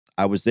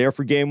I was there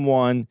for game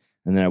one,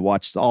 and then I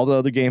watched all the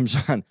other games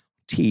on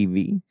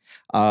TV.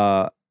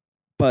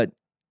 But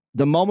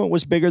the moment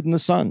was bigger than the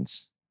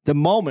Suns. The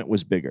moment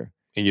was bigger.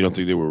 And you don't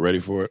think they were ready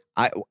for it?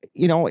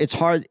 It's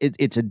hard.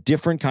 It's a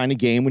different kind of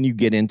game when you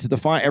get into the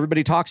final.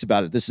 Everybody talks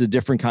about it. This is a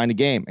different kind of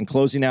game. And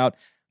closing out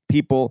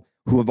people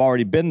who have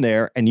already been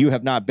there and you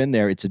have not been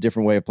there, it's a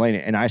different way of playing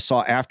it. And I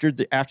saw after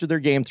their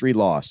game 3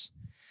 loss,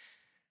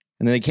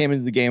 and then they came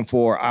into the game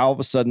 4, all of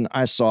a sudden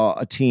I saw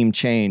a team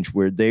change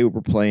where they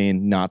were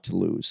playing not to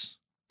lose.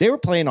 They were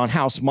playing on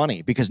house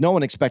money because no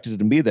one expected them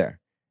to be there.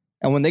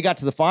 And when they got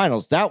to the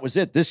finals, that was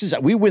it.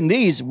 We win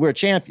these, we're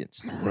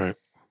champions. Right.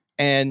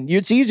 And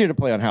it's easier to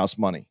play on house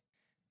money.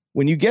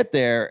 When you get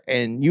there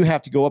and you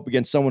have to go up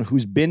against someone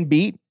who's been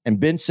beat and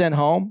been sent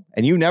home,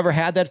 and you never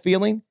had that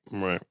feeling.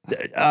 Right.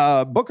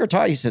 Booker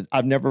taught, he said,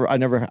 I've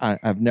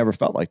never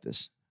felt like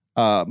this.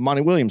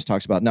 Monty Williams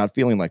talks about not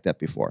feeling like that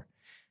before.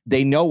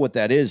 They know what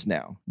that is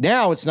now.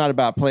 Now it's not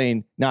about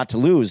playing not to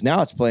lose.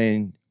 Now it's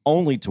playing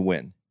only to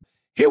win.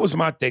 Here was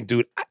my thing,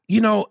 dude.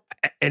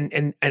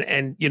 And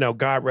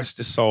God rest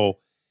his soul.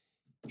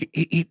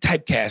 He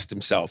typecast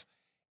himself.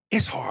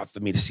 It's hard for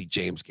me to see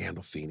James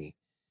Gandolfini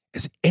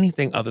as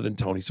anything other than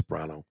Tony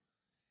Soprano.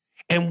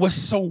 And what's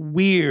so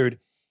weird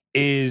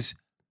is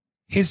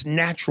his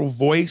natural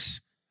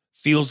voice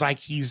feels like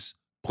he's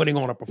putting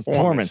on a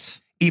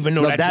performance. Even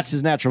though that's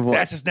his natural voice.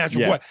 That's his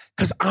natural voice.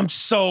 Because I'm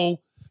so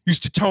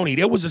used to Tony.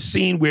 There was a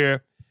scene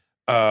where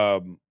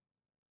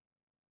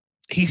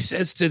he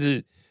says to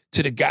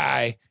the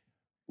guy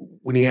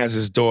when he has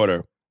his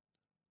daughter,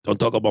 "Don't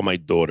talk about my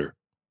daughter."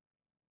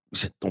 He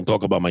said, "Don't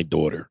talk about my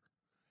daughter."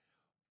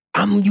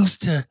 I'm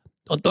used to,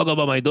 "Don't talk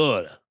about my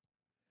daughter."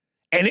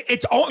 And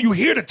it's all, you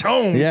hear the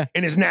tone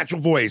in his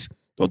natural voice.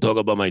 "Don't talk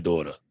about my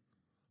daughter."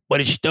 But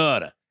it's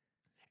daughter.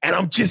 And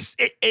I'm just,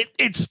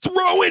 it's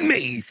throwing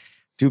me.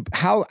 Dude,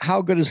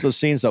 how good is those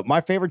scenes though? My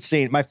favorite,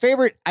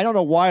 I don't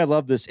know why I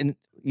love this. And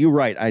you're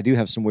right, I do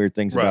have some weird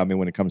things about me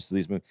when it comes to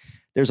these movies.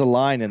 There's a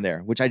line in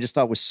there, which I just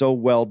thought was so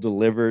well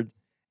delivered.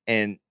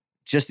 And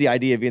just the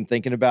idea of even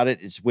thinking about it,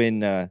 it's when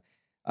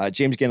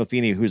James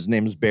Gandolfini, whose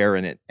name is Bear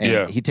in it,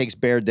 and he takes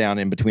Bear down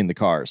in between the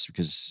cars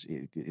because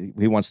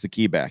he wants the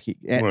key back.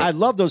 I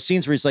love those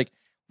scenes where he's like,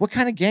 what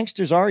kind of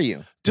gangsters are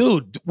you?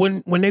 Dude,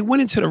 when they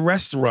went into the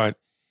restaurant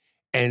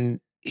and,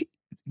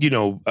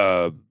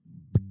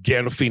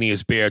 Gandolfini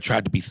as Bear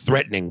tried to be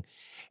threatening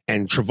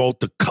and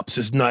Travolta cups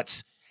his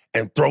nuts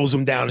and throws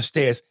him down the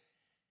stairs.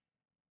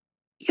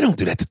 You don't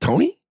do that to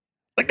Tony.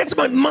 Like, that's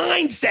my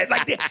mindset.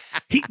 Like,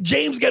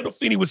 James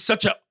Gandolfini was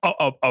such a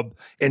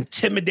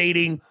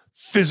intimidating,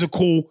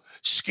 physical,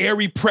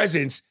 scary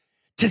presence.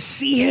 To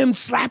see him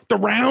slapped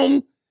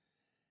around,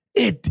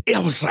 it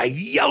was like,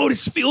 yo,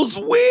 this feels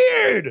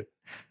weird.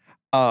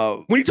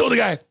 When he told the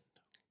guy,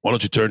 "Why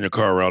don't you turn your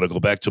car around and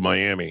go back to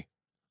Miami?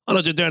 Why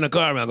don't you turn the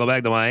car around and go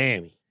back to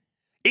Miami?"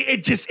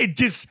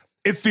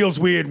 It feels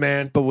weird,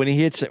 man. But when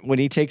he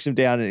takes him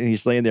down and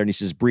he's laying there and he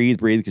says, breathe,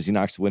 because he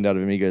knocks the wind out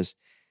of him, he goes,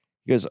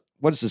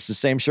 what is this, the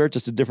same shirt,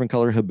 just a different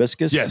color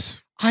hibiscus?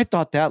 Yes. I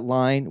thought that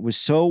line was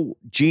so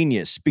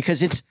genius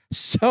because it's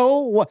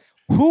so,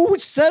 who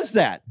says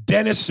that?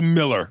 Dennis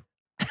Miller.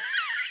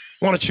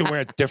 Why don't you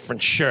wear a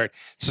different shirt?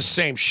 It's the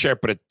same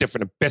shirt, but a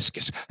different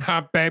hibiscus.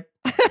 Huh, babe?